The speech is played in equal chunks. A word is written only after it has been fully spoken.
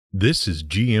This is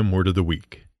GM Word of the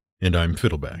Week, and I'm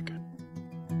Fiddleback.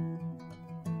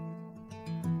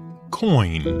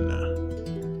 Coin.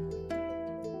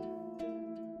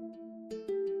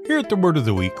 Here at the Word of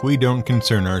the Week, we don't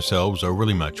concern ourselves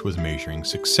overly much with measuring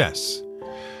success.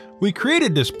 We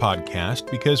created this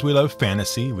podcast because we love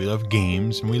fantasy, we love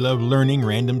games, and we love learning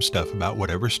random stuff about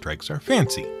whatever strikes our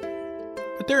fancy.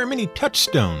 But there are many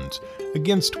touchstones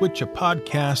against which a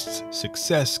podcast's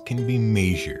success can be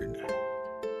measured.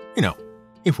 You know,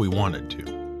 if we wanted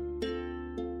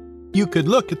to. You could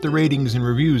look at the ratings and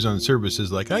reviews on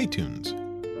services like iTunes.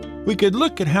 We could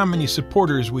look at how many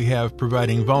supporters we have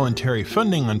providing voluntary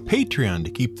funding on Patreon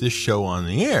to keep this show on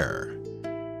the air.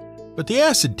 But the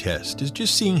acid test is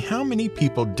just seeing how many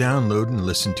people download and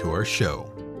listen to our show.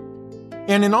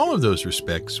 And in all of those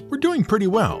respects, we're doing pretty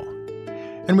well.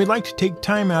 And we'd like to take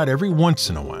time out every once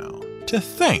in a while to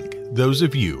thank those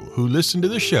of you who listen to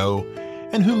the show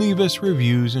and who leave us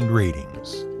reviews and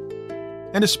ratings.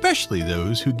 And especially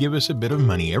those who give us a bit of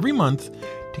money every month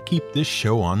to keep this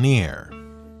show on the air.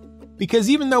 Because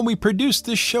even though we produce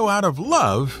this show out of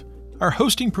love, our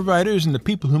hosting providers and the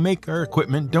people who make our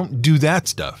equipment don't do that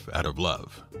stuff out of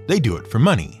love. They do it for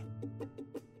money.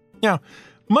 Now,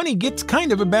 money gets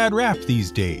kind of a bad rap these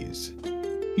days.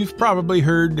 You've probably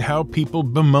heard how people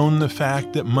bemoan the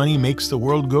fact that money makes the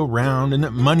world go round and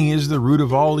that money is the root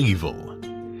of all evil.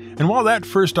 And while that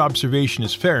first observation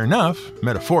is fair enough,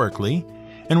 metaphorically,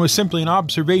 and was simply an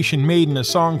observation made in a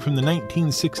song from the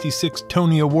 1966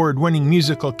 Tony Award-winning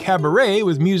musical Cabaret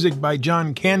with music by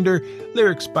John Kander,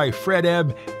 lyrics by Fred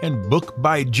Ebb, and book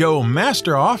by Joe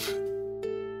Masteroff,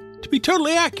 to be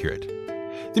totally accurate,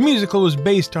 the musical was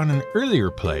based on an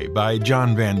earlier play by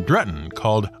John Van Druten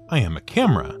called I Am a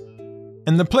Camera,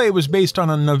 and the play was based on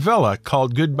a novella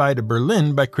called Goodbye to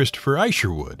Berlin by Christopher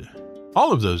Isherwood.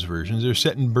 All of those versions are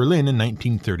set in Berlin in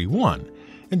 1931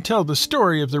 and tell the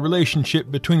story of the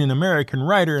relationship between an American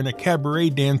writer and a cabaret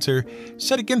dancer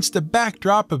set against the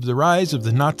backdrop of the rise of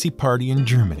the Nazi Party in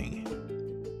Germany.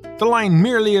 The line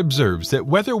merely observes that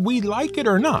whether we like it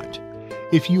or not,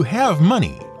 if you have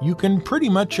money, you can pretty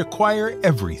much acquire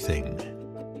everything.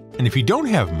 And if you don't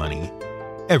have money,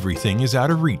 everything is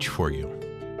out of reach for you.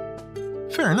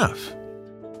 Fair enough.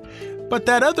 But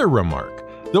that other remark,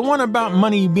 the one about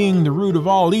money being the root of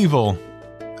all evil,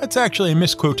 that's actually a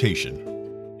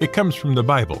misquotation. It comes from the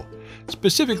Bible,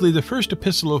 specifically the first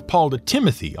epistle of Paul to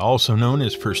Timothy, also known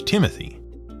as 1 Timothy.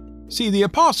 See, the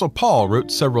Apostle Paul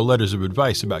wrote several letters of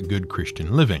advice about good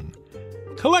Christian living.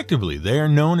 Collectively, they are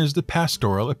known as the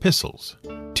pastoral epistles.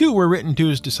 2 were written to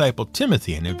his disciple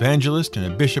Timothy, an evangelist and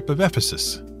a bishop of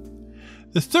Ephesus.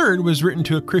 The third was written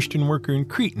to a Christian worker in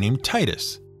Crete named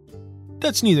Titus.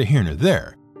 That's neither here nor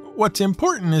there. What's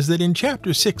important is that in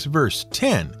chapter 6, verse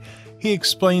 10, he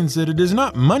explains that it is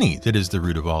not money that is the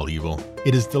root of all evil,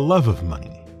 it is the love of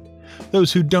money.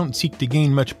 Those who don't seek to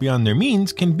gain much beyond their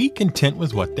means can be content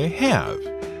with what they have,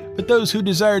 but those who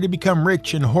desire to become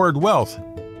rich and hoard wealth,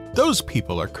 those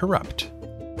people are corrupt.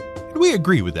 And we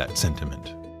agree with that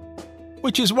sentiment.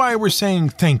 Which is why we're saying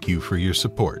thank you for your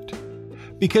support.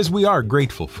 Because we are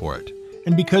grateful for it,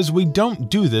 and because we don't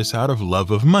do this out of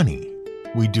love of money.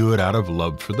 We do it out of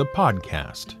love for the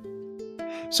podcast.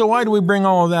 So why do we bring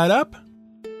all of that up?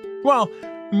 Well,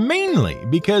 mainly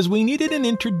because we needed an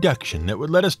introduction that would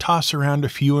let us toss around a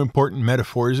few important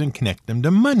metaphors and connect them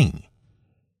to money.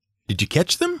 Did you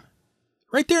catch them?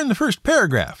 Right there in the first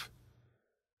paragraph.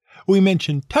 We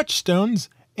mentioned touchstones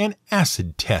and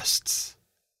acid tests.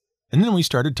 And then we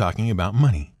started talking about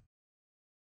money.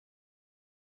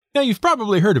 Now, you've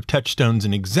probably heard of touchstones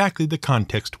in exactly the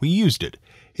context we used it.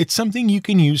 It's something you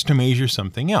can use to measure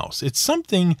something else. It's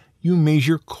something you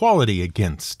measure quality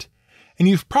against. And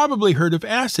you've probably heard of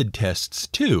acid tests,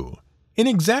 too, in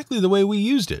exactly the way we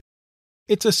used it.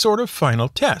 It's a sort of final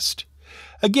test.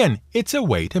 Again, it's a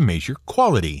way to measure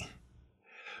quality.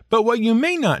 But what you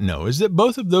may not know is that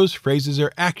both of those phrases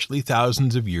are actually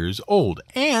thousands of years old,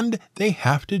 and they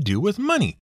have to do with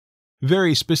money.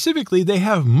 Very specifically, they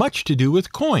have much to do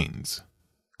with coins.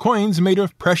 Coins made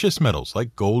of precious metals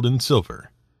like gold and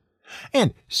silver.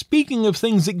 And speaking of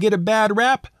things that get a bad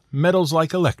rap, metals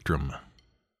like electrum.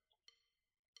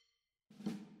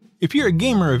 If you're a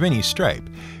gamer of any stripe,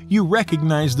 you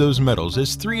recognize those metals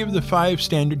as 3 of the 5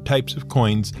 standard types of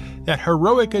coins that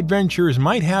heroic adventurers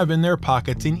might have in their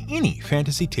pockets in any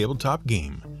fantasy tabletop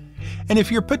game. And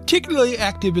if you're particularly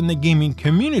active in the gaming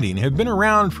community and have been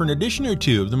around for an edition or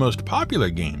 2 of the most popular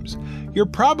games, you're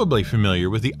probably familiar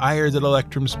with the ire that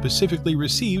Electrum specifically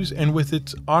receives and with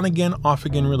its on-again,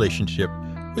 off-again relationship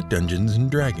with Dungeons &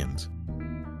 Dragons.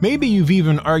 Maybe you've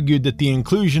even argued that the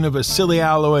inclusion of a silly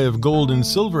alloy of gold and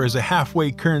silver as a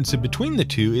halfway currency between the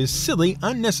two is silly,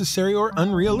 unnecessary, or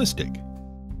unrealistic.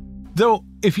 Though,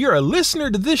 if you're a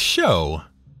listener to this show,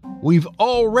 we've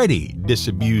already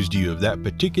disabused you of that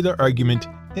particular argument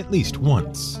at least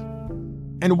once.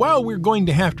 And while we're going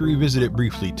to have to revisit it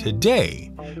briefly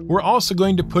today, we're also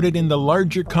going to put it in the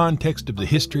larger context of the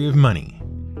history of money.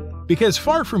 Because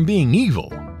far from being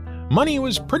evil, money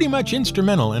was pretty much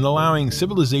instrumental in allowing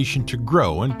civilization to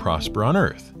grow and prosper on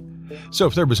Earth. So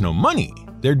if there was no money,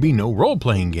 there'd be no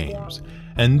role-playing games.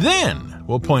 And then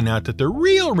we'll point out that the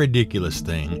real ridiculous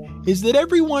thing is that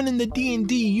everyone in the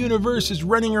D&D universe is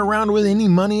running around with any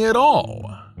money at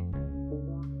all.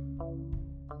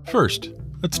 First,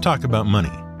 let's talk about money.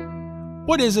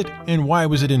 What is it and why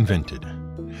was it invented?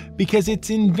 Because its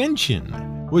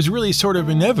invention was really sort of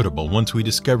inevitable once we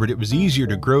discovered it was easier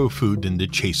to grow food than to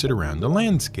chase it around the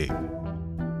landscape.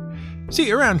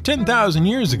 See, around 10,000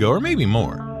 years ago, or maybe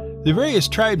more, the various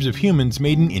tribes of humans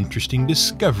made an interesting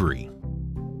discovery.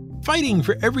 Fighting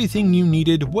for everything you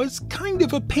needed was kind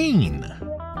of a pain.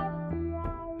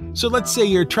 So let's say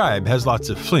your tribe has lots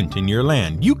of flint in your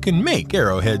land. You can make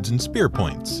arrowheads and spear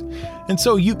points, and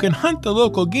so you can hunt the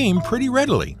local game pretty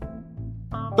readily.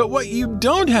 But what you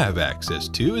don't have access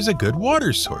to is a good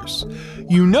water source.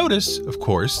 You notice, of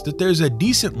course, that there's a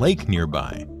decent lake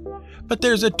nearby. But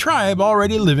there's a tribe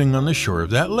already living on the shore of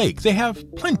that lake. They have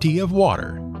plenty of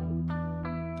water.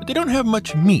 But they don't have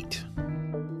much meat.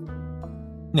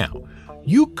 Now,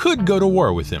 you could go to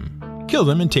war with them, kill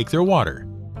them and take their water.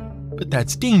 But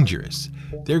that's dangerous.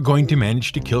 They're going to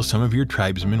manage to kill some of your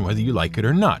tribesmen whether you like it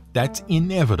or not. That's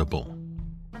inevitable.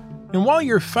 And while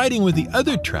you're fighting with the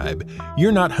other tribe,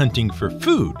 you're not hunting for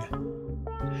food.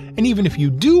 And even if you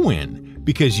do win,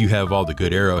 because you have all the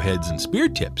good arrowheads and spear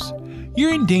tips,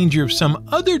 you're in danger of some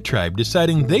other tribe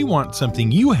deciding they want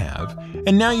something you have,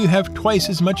 and now you have twice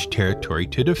as much territory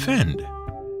to defend.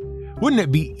 Wouldn't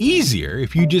it be easier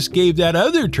if you just gave that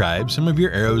other tribe some of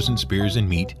your arrows and spears and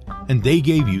meat, and they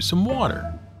gave you some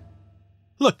water?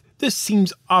 Look, this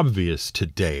seems obvious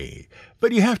today,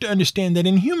 but you have to understand that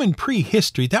in human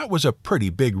prehistory that was a pretty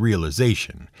big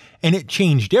realization, and it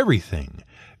changed everything.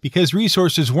 Because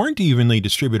resources weren't evenly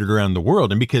distributed around the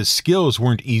world, and because skills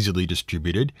weren't easily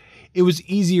distributed, it was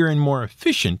easier and more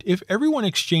efficient if everyone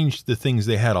exchanged the things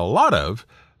they had a lot of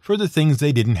for the things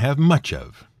they didn't have much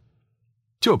of.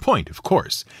 To a point, of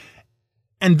course.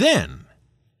 And then,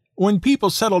 when people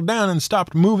settled down and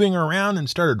stopped moving around and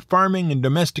started farming and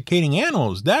domesticating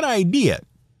animals, that idea,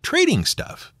 trading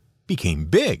stuff, became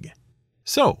big.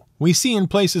 So, we see in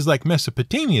places like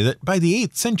Mesopotamia that by the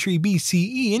 8th century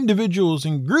BCE, individuals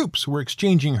and groups were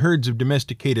exchanging herds of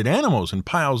domesticated animals and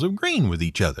piles of grain with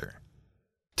each other.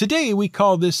 Today, we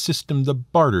call this system the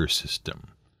barter system.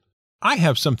 I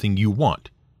have something you want.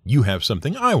 You have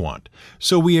something I want,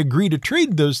 so we agree to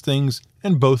trade those things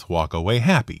and both walk away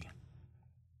happy.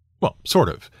 Well, sort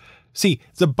of. See,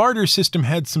 the barter system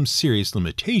had some serious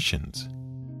limitations.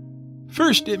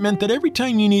 First, it meant that every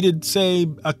time you needed, say,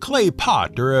 a clay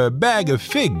pot or a bag of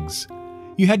figs,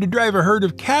 you had to drive a herd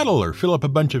of cattle or fill up a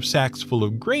bunch of sacks full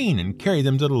of grain and carry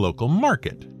them to the local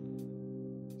market.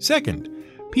 Second,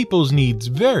 people's needs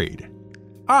varied.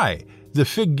 I, the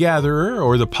fig gatherer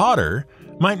or the potter,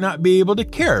 might not be able to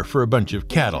care for a bunch of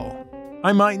cattle.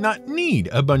 I might not need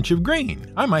a bunch of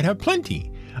grain. I might have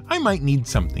plenty. I might need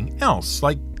something else,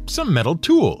 like some metal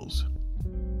tools.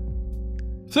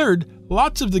 Third,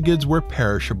 lots of the goods were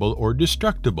perishable or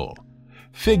destructible.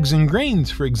 Figs and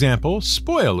grains, for example,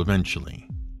 spoil eventually.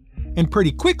 And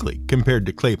pretty quickly compared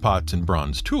to clay pots and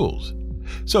bronze tools.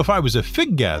 So if I was a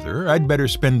fig gatherer, I'd better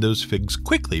spend those figs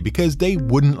quickly because they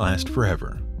wouldn't last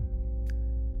forever.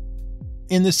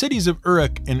 In the cities of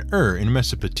Uruk and Ur in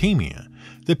Mesopotamia,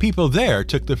 the people there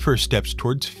took the first steps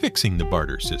towards fixing the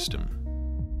barter system.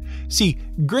 See,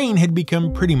 grain had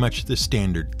become pretty much the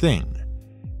standard thing.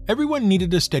 Everyone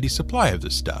needed a steady supply of the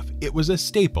stuff. It was a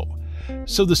staple.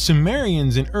 So the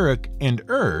Sumerians in Uruk and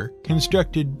Ur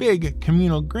constructed big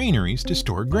communal granaries to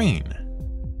store grain.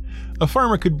 A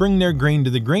farmer could bring their grain to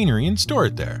the granary and store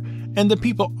it there, and the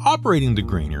people operating the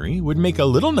granary would make a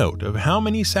little note of how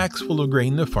many sacks full of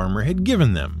grain the farmer had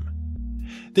given them.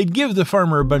 They'd give the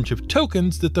farmer a bunch of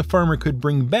tokens that the farmer could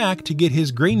bring back to get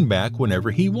his grain back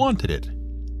whenever he wanted it.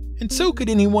 And so could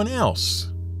anyone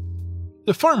else.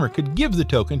 The farmer could give the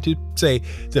token to, say,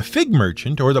 the fig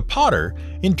merchant or the potter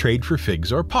in trade for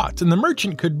figs or pots, and the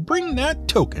merchant could bring that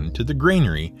token to the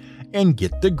granary and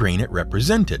get the grain it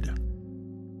represented.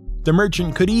 The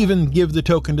merchant could even give the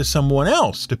token to someone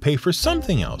else to pay for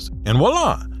something else, and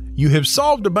voila! You have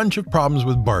solved a bunch of problems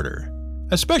with barter.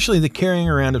 especially the carrying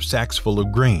around of sacks full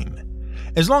of grain,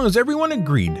 as long as everyone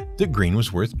agreed that grain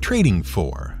was worth trading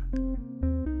for.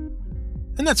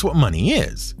 And that's what money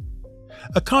is.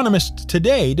 Economists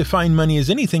today define money as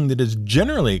anything that is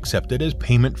generally accepted as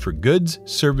payment for goods,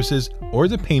 services, or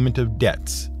the payment of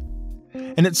debts.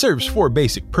 And it serves four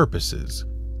basic purposes.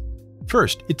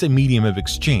 First, it's a medium of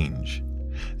exchange.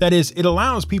 That is, it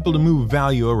allows people to move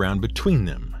value around between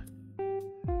them.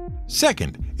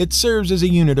 Second, it serves as a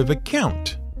unit of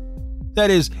account. That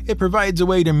is, it provides a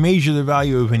way to measure the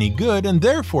value of any good, and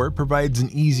therefore it provides an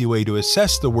easy way to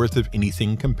assess the worth of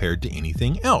anything compared to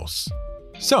anything else.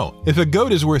 So, if a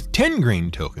goat is worth 10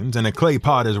 grain tokens and a clay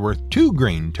pot is worth 2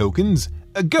 grain tokens,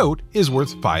 a goat is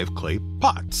worth 5 clay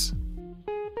pots.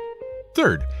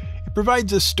 Third, it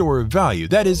provides a store of value.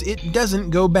 That is, it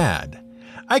doesn't go bad.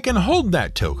 I can hold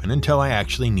that token until I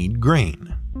actually need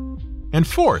grain. And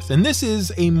fourth, and this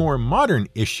is a more modern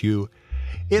issue,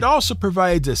 it also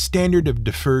provides a standard of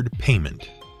deferred payment.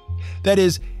 That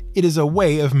is, it is a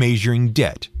way of measuring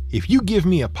debt. If you give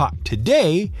me a pot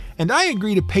today, and I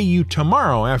agree to pay you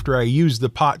tomorrow after I use the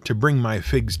pot to bring my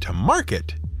figs to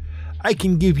market, I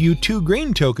can give you 2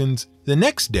 grain tokens the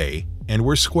next day, and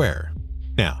we're square.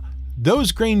 Now,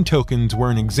 those grain tokens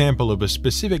were an example of a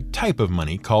specific type of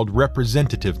money called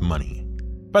representative money.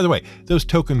 By the way, those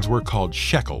tokens were called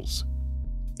shekels.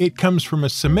 It comes from a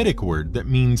Semitic word that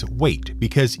means weight,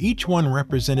 because each one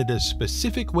represented a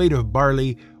specific weight of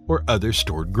barley or other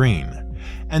stored grain.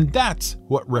 And that's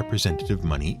what representative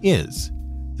money is.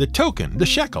 The token, the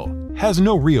shekel, has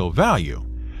no real value,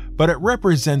 but it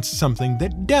represents something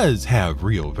that does have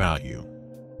real value.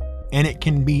 And it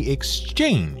can be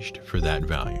exchanged for that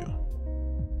value.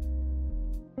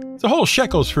 The whole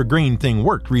shekels for grain thing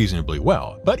worked reasonably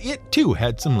well, but it too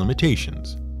had some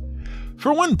limitations.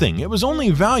 For one thing, it was only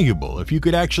valuable if you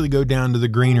could actually go down to the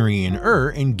granary in Ur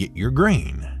and get your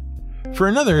grain. For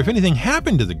another, if anything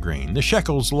happened to the grain, the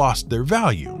shekels lost their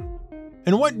value.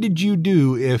 And what did you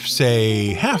do if,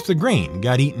 say, half the grain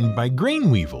got eaten by grain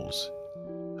weevils,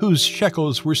 whose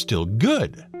shekels were still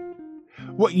good?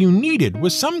 What you needed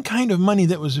was some kind of money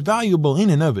that was valuable in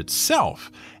and of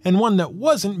itself, and one that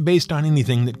wasn't based on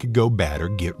anything that could go bad or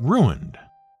get ruined.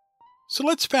 So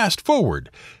let's fast forward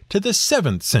to the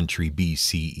 7th century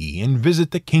BCE and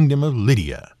visit the kingdom of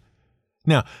Lydia.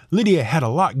 Now, Lydia had a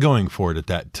lot going for it at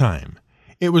that time.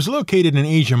 It was located in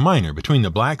Asia Minor between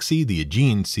the Black Sea, the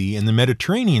Aegean Sea, and the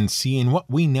Mediterranean Sea in what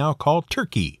we now call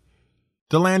Turkey.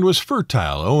 The land was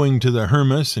fertile owing to the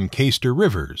Hermus and Cayster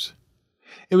rivers.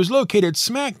 It was located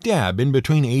smack dab in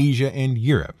between Asia and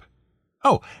Europe.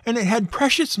 Oh, and it had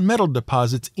precious metal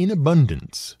deposits in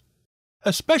abundance,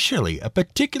 especially a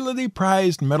particularly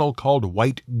prized metal called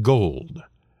white gold,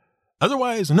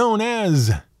 otherwise known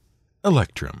as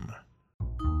electrum.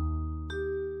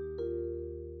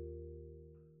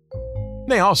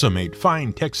 They also made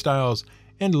fine textiles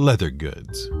and leather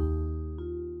goods.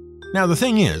 Now the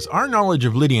thing is, our knowledge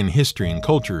of Lydian history and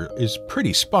culture is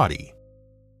pretty spotty.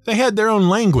 They had their own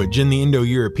language in the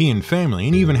Indo-European family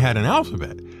and even had an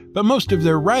alphabet, but most of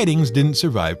their writings didn't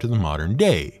survive to the modern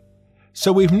day.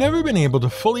 So we've never been able to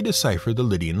fully decipher the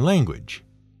Lydian language.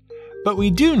 But we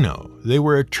do know they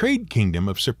were a trade kingdom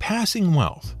of surpassing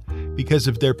wealth because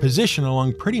of their position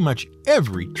along pretty much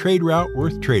every trade route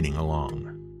worth trading along.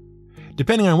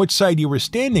 Depending on which side you were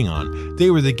standing on,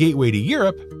 they were the gateway to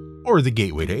Europe or the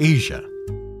gateway to Asia.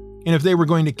 And if they were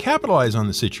going to capitalize on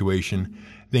the situation,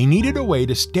 they needed a way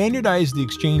to standardize the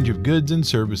exchange of goods and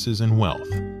services and wealth.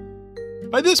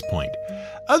 By this point,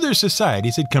 other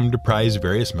societies had come to prize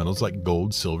various metals like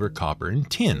gold, silver, copper, and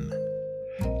tin.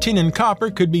 Tin and copper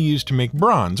could be used to make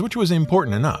bronze, which was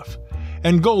important enough,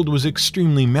 and gold was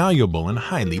extremely malleable and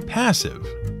highly passive.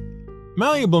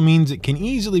 Malleable means it can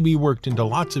easily be worked into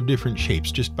lots of different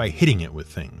shapes just by hitting it with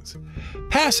things.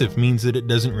 Passive means that it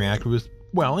doesn't react with,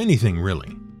 well, anything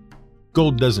really.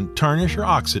 Gold doesn't tarnish or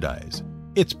oxidize.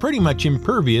 It's pretty much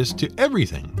impervious to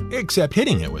everything except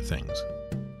hitting it with things.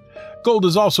 Gold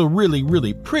is also really,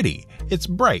 really pretty. It's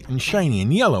bright and shiny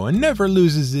and yellow and never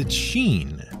loses its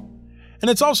sheen. And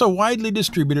it's also widely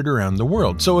distributed around the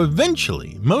world, so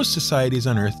eventually most societies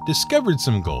on Earth discovered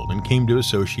some gold and came to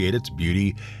associate its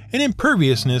beauty and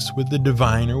imperviousness with the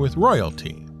divine or with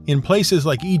royalty. In places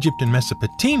like Egypt and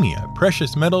Mesopotamia,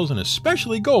 precious metals and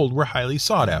especially gold were highly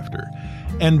sought after,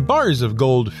 and bars of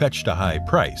gold fetched a high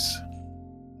price.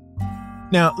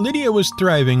 Now, Lydia was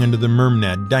thriving under the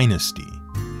Mermnad dynasty.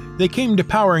 They came to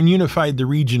power and unified the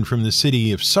region from the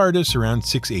city of Sardis around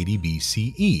 680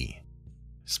 BCE.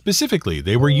 Specifically,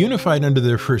 they were unified under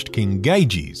their first king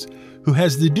Gyges, who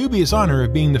has the dubious honor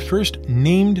of being the first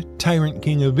named tyrant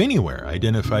king of anywhere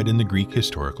identified in the Greek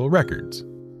historical records.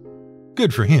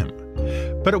 Good for him.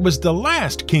 But it was the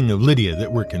last king of Lydia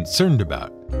that we're concerned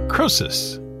about,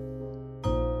 Croesus.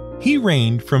 He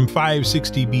reigned from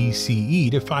 560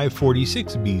 BCE to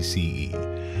 546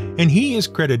 BCE, and he is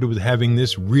credited with having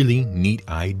this really neat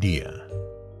idea.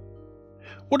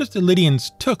 What if the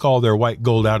Lydians took all their white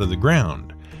gold out of the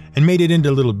ground and made it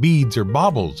into little beads or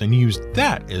baubles and used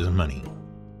that as money?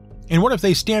 And what if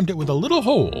they stamped it with a little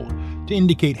hole to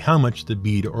indicate how much the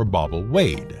bead or bauble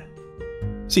weighed?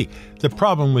 See, the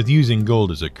problem with using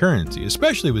gold as a currency,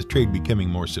 especially with trade becoming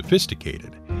more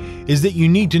sophisticated, is that you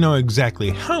need to know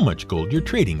exactly how much gold you're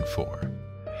trading for.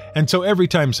 And so every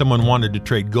time someone wanted to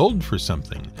trade gold for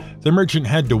something, the merchant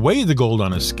had to weigh the gold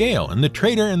on a scale, and the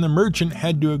trader and the merchant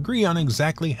had to agree on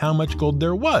exactly how much gold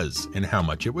there was and how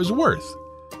much it was worth.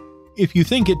 If you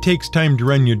think it takes time to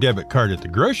run your debit card at the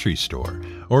grocery store,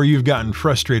 or you've gotten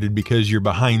frustrated because you're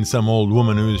behind some old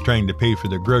woman who is trying to pay for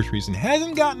their groceries and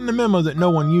hasn't gotten the memo that no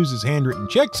one uses handwritten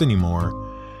checks anymore,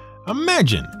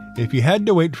 imagine if you had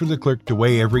to wait for the clerk to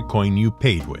weigh every coin you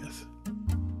paid with.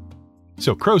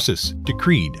 So Croesus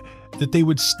decreed that they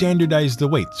would standardize the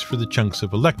weights for the chunks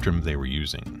of electrum they were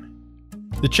using.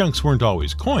 The chunks weren't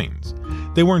always coins,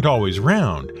 they weren't always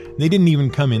round, they didn't even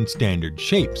come in standard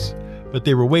shapes, but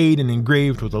they were weighed and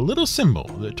engraved with a little symbol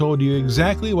that told you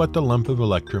exactly what the lump of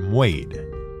electrum weighed.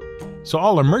 So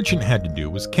all a merchant had to do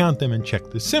was count them and check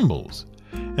the symbols,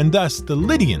 and thus the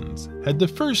Lydians had the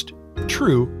first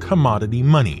true commodity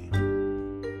money.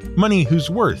 Money whose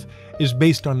worth is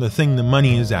based on the thing the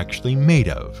money is actually made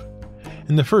of.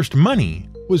 And the first money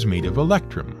was made of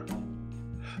electrum.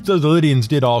 Though the Lydians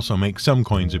did also make some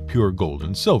coins of pure gold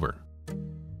and silver.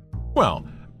 Well,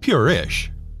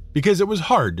 pure-ish, because it was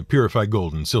hard to purify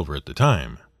gold and silver at the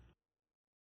time.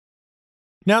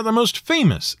 Now, the most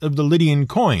famous of the Lydian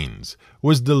coins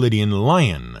was the Lydian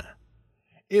lion.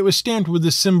 It was stamped with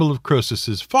the symbol of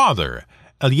Croesus's father,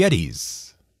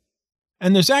 Alyetes.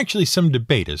 And there's actually some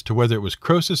debate as to whether it was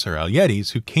Croesus or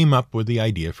Alyetes who came up with the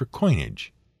idea for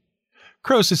coinage.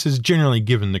 Croesus is generally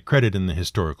given the credit in the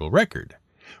historical record,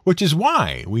 which is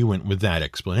why we went with that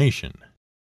explanation.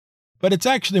 But it's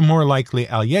actually more likely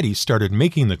Alyetes started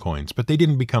making the coins, but they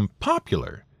didn't become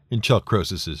popular until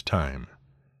Croesus's time.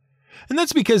 And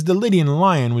that's because the Lydian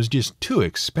lion was just too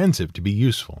expensive to be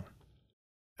useful.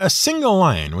 A single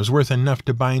lion was worth enough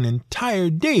to buy an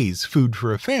entire day's food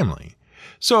for a family,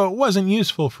 so it wasn't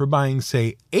useful for buying,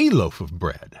 say, a loaf of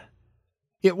bread.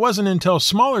 It wasn't until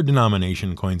smaller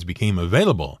denomination coins became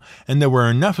available, and there were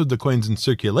enough of the coins in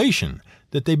circulation,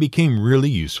 that they became really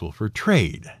useful for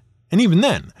trade. And even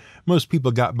then, most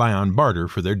people got by on barter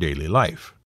for their daily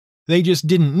life. They just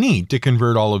didn't need to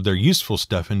convert all of their useful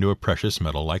stuff into a precious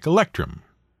metal like electrum,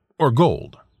 or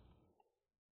gold.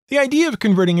 The idea of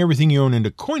converting everything you own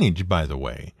into coinage, by the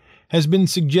way, has been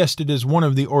suggested as one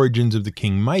of the origins of the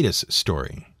King Midas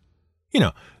story. You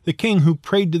know, the king who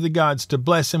prayed to the gods to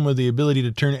bless him with the ability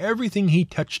to turn everything he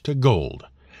touched to gold.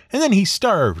 And then he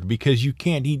starved because you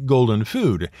can't eat golden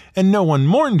food, and no one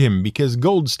mourned him because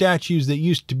gold statues that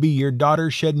used to be your daughter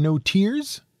shed no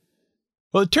tears?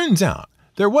 Well, it turns out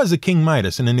there was a King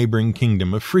Midas in a neighboring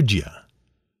kingdom of Phrygia.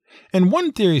 And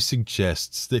one theory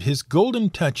suggests that his golden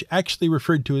touch actually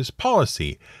referred to his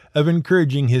policy of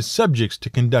encouraging his subjects to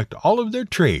conduct all of their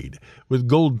trade with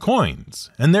gold coins,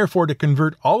 and therefore to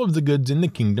convert all of the goods in the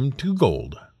kingdom to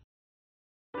gold.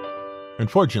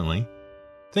 Unfortunately,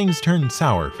 things turned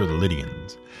sour for the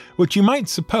Lydians, which you might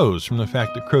suppose from the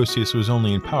fact that Croesus was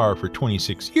only in power for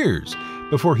 26 years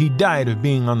before he died of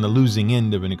being on the losing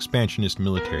end of an expansionist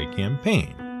military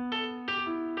campaign.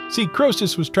 See,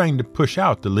 Croesus was trying to push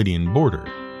out the Lydian border,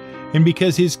 and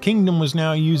because his kingdom was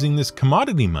now using this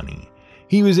commodity money,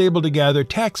 he was able to gather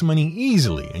tax money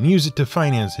easily and use it to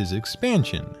finance his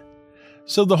expansion.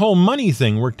 So the whole money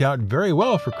thing worked out very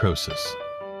well for Croesus.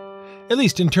 At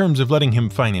least in terms of letting him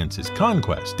finance his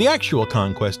conquest. The actual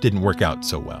conquest didn't work out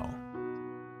so well.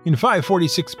 In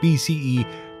 546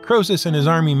 BCE, Croesus and his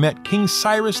army met King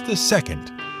Cyrus II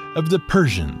of the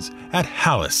Persians at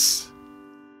Halys.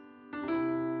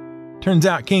 Turns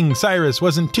out King Cyrus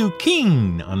wasn't too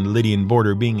keen on the Lydian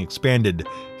border being expanded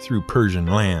through Persian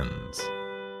lands.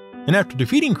 And after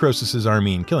defeating Croesus'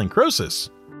 army and killing Croesus,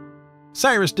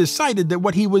 Cyrus decided that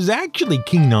what he was actually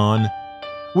keen on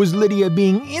was Lydia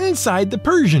being inside the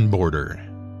Persian border.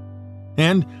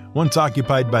 And once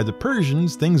occupied by the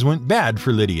Persians, things went bad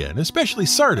for Lydia, and especially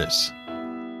Sardis.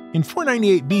 In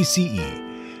 498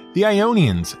 BCE, the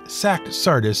Ionians sacked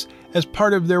Sardis as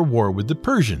part of their war with the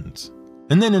Persians.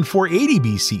 And then in 480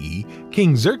 BCE,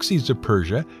 King Xerxes of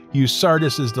Persia used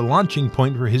Sardis as the launching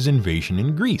point for his invasion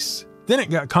in Greece. Then it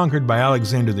got conquered by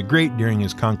Alexander the Great during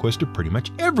his conquest of pretty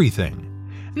much everything.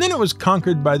 And then it was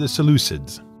conquered by the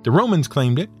Seleucids. The Romans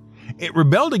claimed it. It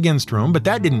rebelled against Rome, but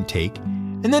that didn't take.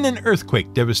 And then an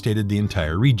earthquake devastated the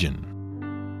entire region.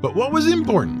 But what was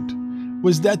important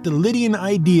was that the Lydian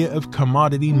idea of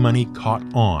commodity money caught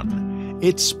on.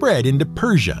 It spread into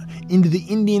Persia, into the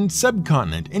Indian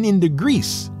subcontinent, and into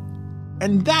Greece.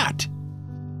 And that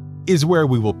is where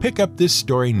we will pick up this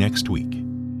story next week,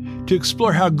 to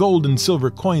explore how gold and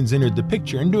silver coins entered the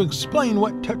picture and to explain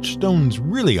what touchstones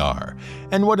really are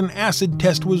and what an acid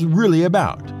test was really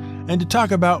about, and to talk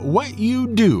about what you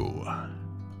do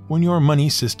when your money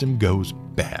system goes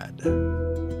bad.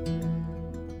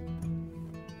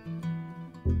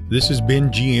 This has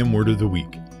been GM Word of the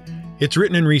Week. It's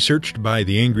written and researched by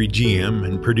The Angry GM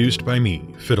and produced by me,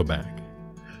 Fiddleback.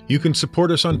 You can support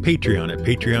us on Patreon at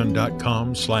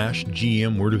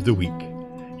patreon.com/GM Word of the Week.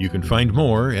 You can find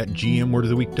more at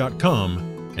gmwordoftheweek.com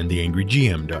and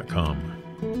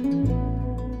theangrygm.com.